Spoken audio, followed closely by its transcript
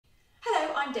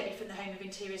I'm Debbie from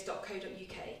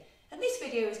thehomeofinteriors.co.uk, and this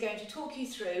video is going to talk you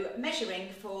through measuring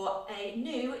for a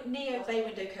new Neo bay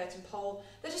window curtain pole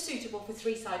that are suitable for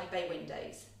three-sided bay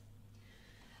windows.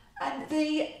 And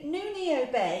the new Neo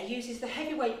bay uses the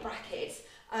heavyweight brackets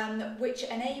which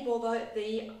enable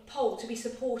the pole to be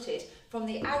supported from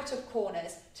the outer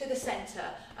corners to the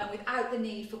centre without the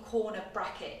need for corner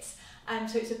brackets.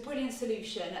 So it's a brilliant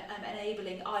solution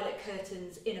enabling eyelet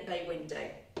curtains in a bay window.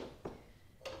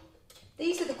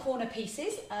 These are the corner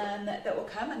pieces that will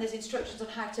come, and there's instructions on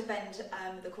how to bend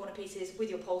the corner pieces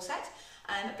with your pole set,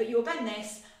 but you'll bend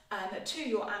this to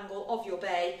your angle of your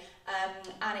bay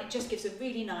and it just gives a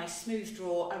really nice smooth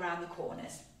draw around the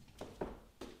corners.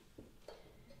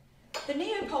 The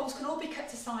Neo poles can all be cut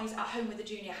to size at home with a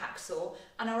junior hacksaw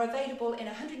and are available in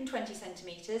 120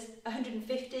 centimetres,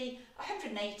 150,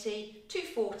 180,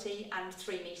 240 and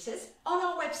 3 metres. On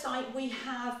our website we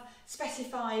have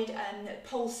specified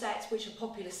pole sets which are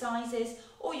popular sizes,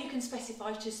 or you can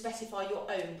specify your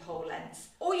own pole lengths.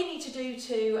 All you need to do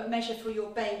to measure for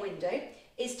your bay window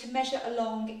is to measure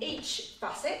along each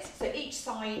facet, so each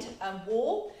side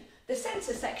wall, the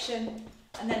centre section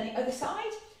and then the other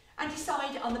side, and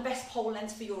decide on the best pole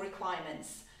length for your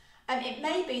requirements. It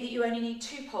may be that you only need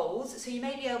 2 poles, so you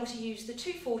may be able to use the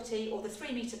 240 or the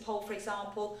 3 metre pole, for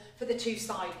example, for the 2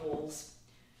 side walls.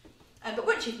 But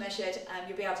once you've measured,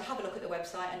 you'll be able to have a look at the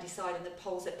website and decide on the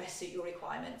poles that best suit your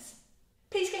requirements.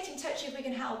 Please get in touch if we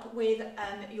can help with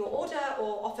your order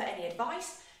or offer any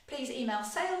advice. Please email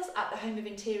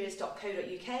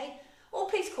sales@thehomeofinteriors.co.uk or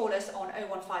please call us on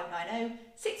 01590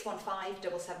 615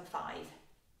 775.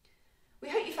 We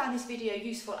hope you found this video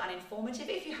useful and informative.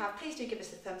 If you have, please do give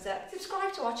us a thumbs up.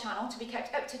 Subscribe to our channel to be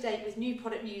kept up to date with new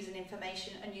product news and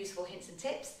information and useful hints and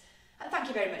tips. And thank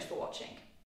you very much for watching.